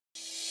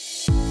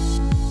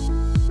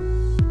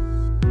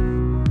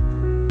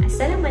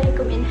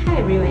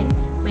everyone.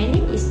 My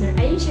name is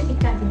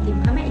SYAFIQAH binti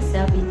Muhammad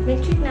Isa with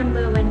matric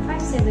number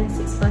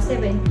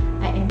 157647.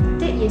 I am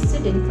third year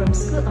student from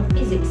School of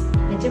Physics,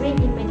 majoring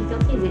in medical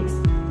physics.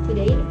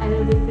 Today, I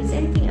will be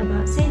presenting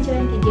about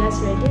Juan de Dios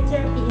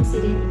radiotherapy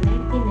incident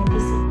in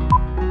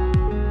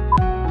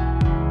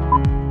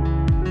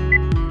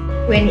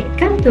 1996. When it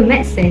comes to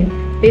medicine,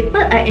 people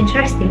are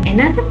entrusting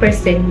another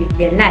person with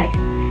their life.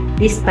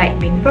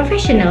 Despite being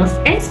professionals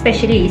and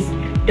specialists,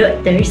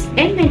 doctors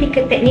and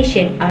medical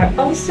technicians are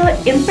also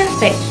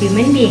imperfect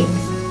human beings.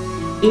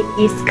 It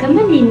is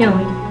commonly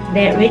known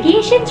that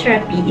radiation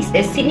therapy is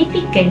a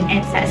significant and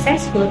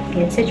successful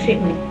cancer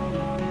treatment.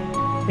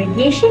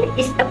 Radiation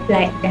is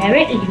applied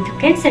directly to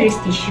cancerous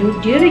tissue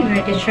during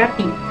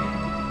radiotherapy.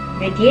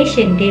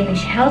 Radiation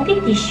damages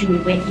healthy tissue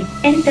when it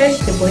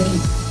enters the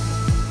body.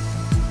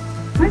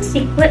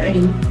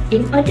 Consequently,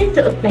 in order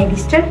to apply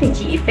this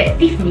strategy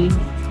effectively,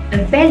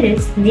 a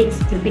balance needs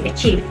to be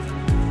achieved.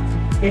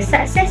 The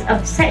success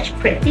of such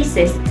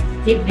practices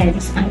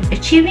depends on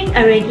achieving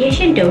a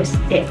radiation dose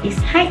that is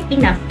high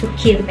enough to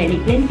kill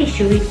malignant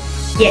tissue,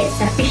 yet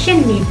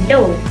sufficiently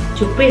low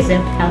to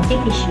preserve healthy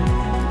tissue.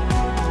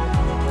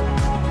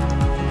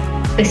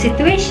 A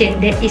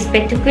situation that is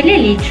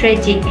particularly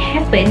tragic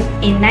happened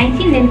in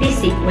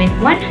 1996 when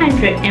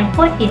 114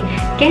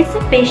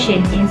 cancer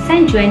patients in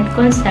San Juan,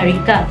 Costa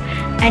Rica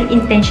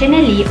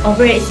unintentionally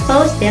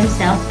overexposed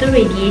themselves to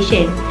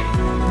radiation.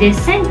 The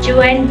San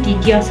Juan de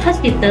Dios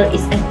Hospital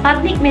is a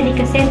public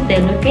medical center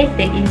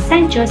located in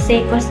San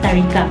Jose, Costa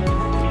Rica.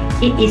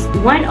 It is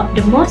one of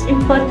the most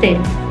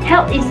important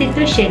health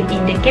institutions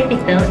in the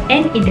capital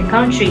and in the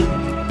country.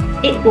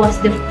 It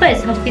was the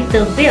first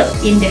hospital built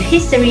in the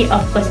history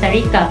of Costa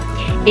Rica.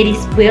 It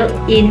is built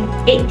in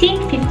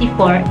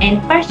 1854 and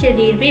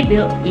partially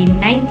rebuilt in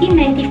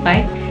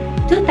 1995,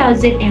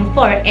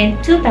 2004 and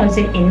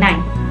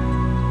 2009.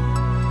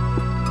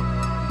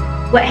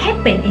 What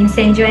happened in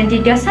San Juan de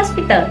Dios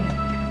Hospital?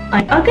 On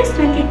August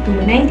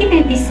 22,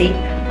 1996,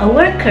 a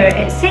worker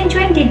at San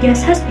Juan de Dios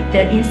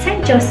Hospital in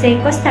San Jose,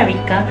 Costa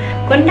Rica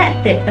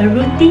conducted a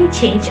routine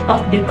change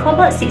of the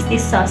cobalt-60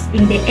 source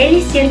in the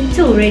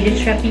AIYUN-2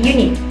 radiotherapy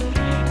unit.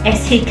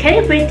 As he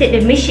calibrated the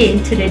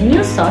machine to the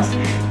new source,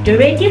 the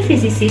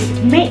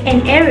radiophysicist made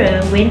an error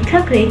when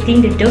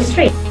calculating the dose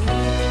rate.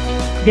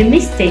 The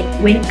mistake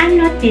went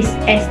unnoticed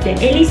as the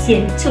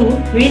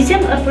AIYUN-2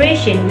 resumed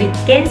operation with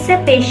cancer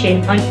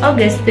patient on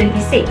August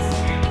 26.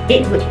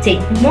 It would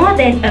take more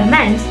than a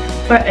month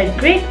for a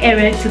grave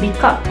error to be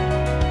caught.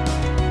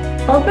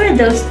 Over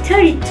those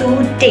 32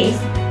 days,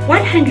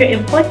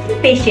 114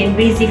 patients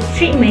received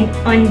treatment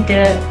on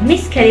the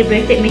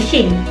miscalibrated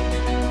machine.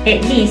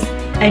 At least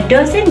a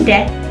dozen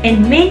deaths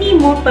and many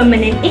more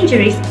permanent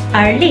injuries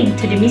are linked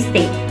to the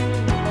mistake.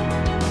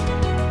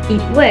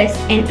 It was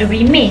and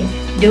remained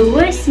the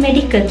worst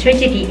medical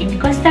tragedy in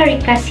Costa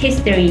Rica's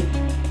history.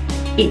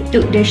 It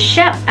took the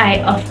sharp eye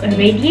of a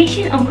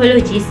radiation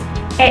oncologist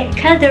at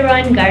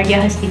Calderon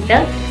Guardia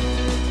Hospital,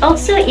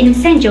 also in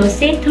San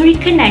Jose, to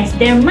recognize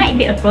there might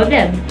be a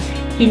problem.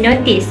 He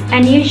noticed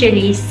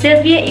unusually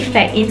severe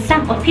effect in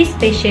some of his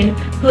patients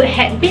who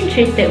had been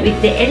treated with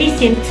the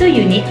AIYUN-2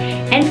 unit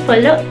and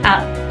followed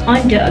up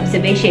on the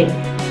observation.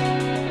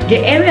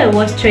 The error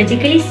was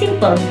tragically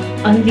simple.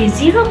 Only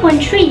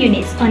 0.3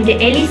 units on the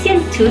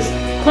AIYUN-2's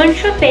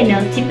control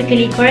panel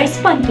typically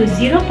correspond to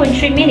 0.3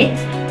 minutes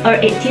or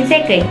 18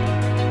 seconds.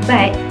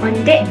 But on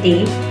that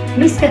day,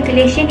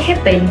 miscalculation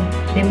happened.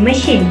 The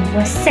machine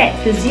was set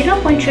to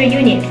 0.3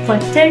 unit for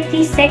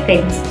 30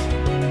 seconds.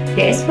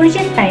 The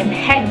exposure time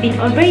had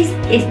been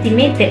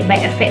overestimated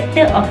by a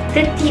factor of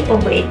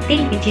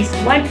 30/18, which is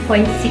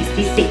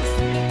 1.66.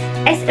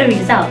 As a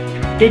result,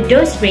 the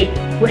dose rate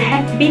would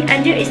have been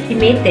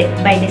underestimated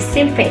by the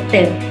same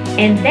factor,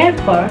 and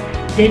therefore,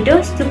 the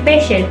dose to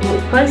patient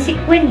would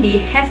consequently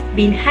have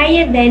been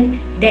higher than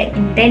that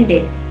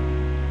intended.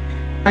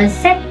 On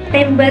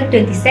September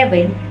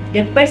 27,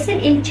 the person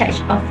in charge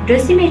of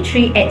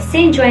dosimetry at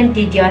San Juan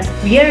de Dios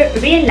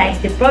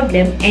realized the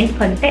problem and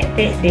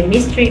contacted the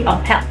Ministry of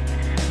Health,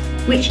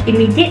 which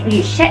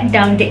immediately shut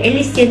down the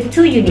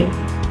AIYUN-2 unit.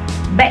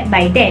 But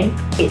by then,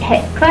 it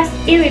had caused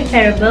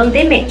irreparable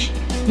damage.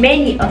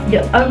 Many of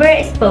the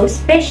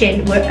overexposed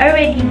patients were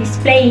already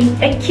displaying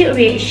acute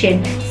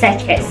reactions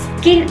such as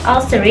skin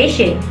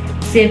ulceration,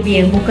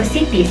 severe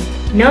mucositis,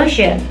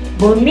 nausea,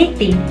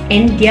 vomiting,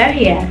 and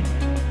diarrhea.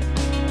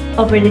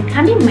 Over the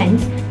coming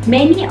months,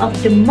 many of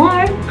the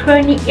more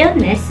chronic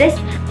illnesses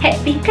had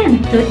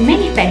begun to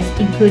manifest,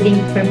 including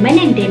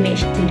permanent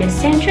damage to the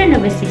central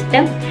nervous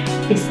system,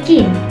 the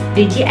skin,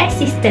 the GI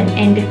system,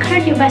 and the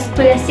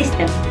cardiovascular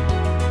system.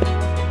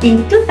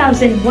 In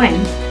 2001,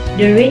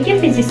 the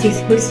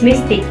radiophysicist whose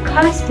mistake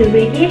caused the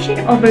radiation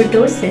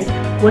overdoses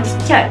was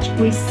charged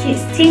with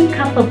 16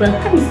 culpable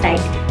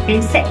homicide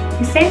and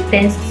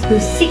sentenced to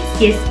 6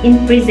 years in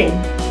prison.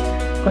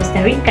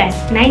 Costa Rica's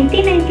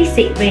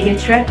 1996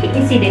 radiotherapy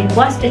incident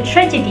was a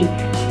tragedy,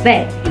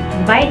 but it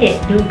provided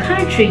the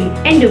country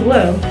and the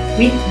world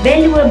with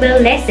valuable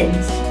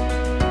lessons.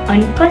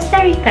 On Costa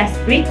Rica's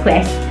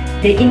request,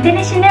 The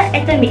International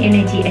Atomic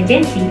Energy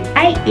Agency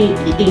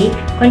 (IAEA)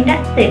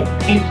 conducted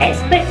an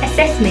expert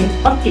assessment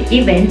of the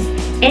events,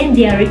 and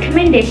their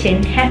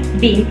recommendations have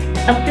been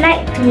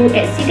applied to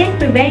accident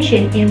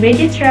prevention in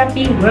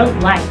radiotherapy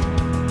worldwide.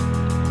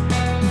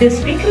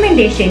 Those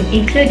recommendations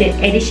included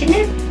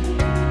additional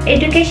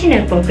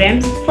educational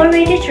programs for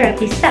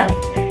radiotherapy staff,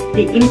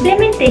 the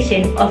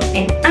implementation of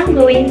an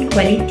ongoing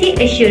quality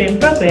assurance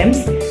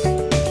programs,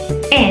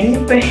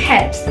 and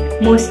perhaps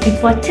most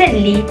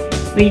importantly,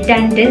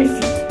 redundancy.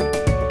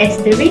 As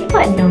the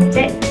report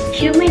noted,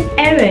 human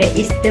error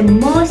is the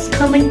most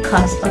common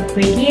cause of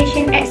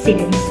radiation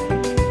accidents,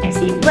 as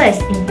it was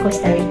in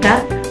Costa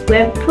Rica,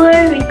 where poor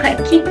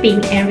record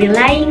keeping and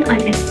relying on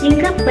a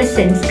single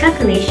person's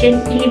calculation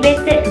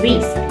elevated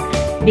risk.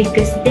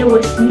 Because there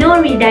was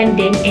no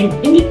redundant and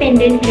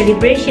independent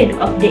calibration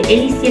of the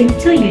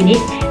Elysium-2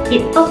 unit,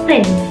 it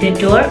opened the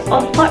door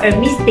for a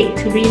mistake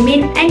to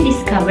remain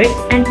undiscovered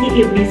until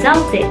it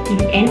resulted in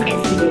an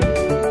accident.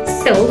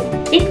 So,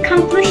 in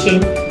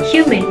conclusion,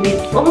 humans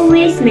will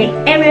always make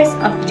errors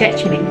of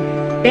judgment.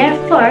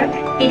 Therefore,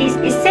 it is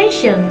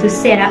essential to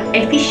set up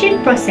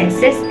efficient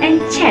processes and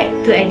check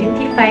to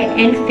identify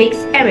and fix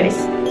errors.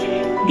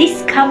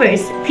 This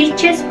covers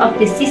features of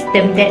the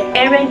system that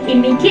aren't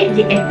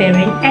immediately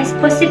apparent as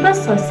possible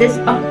sources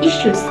of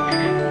issues.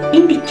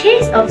 In the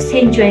case of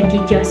St. Juan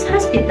de Dios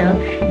Hospital,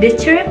 the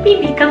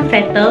therapy became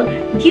fatal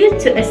due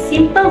to a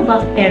simple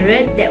valve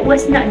error that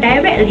was not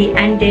directly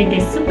under the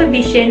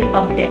supervision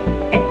of the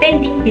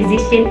attending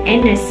physician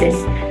and nurses.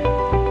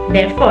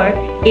 Therefore,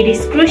 it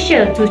is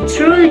crucial to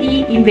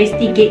truly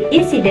investigate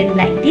incidents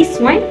like this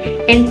one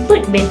and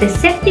put better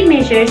safety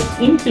measures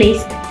in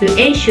place to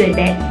ensure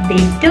that they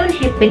don't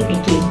happen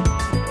again.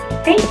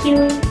 Thank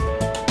you.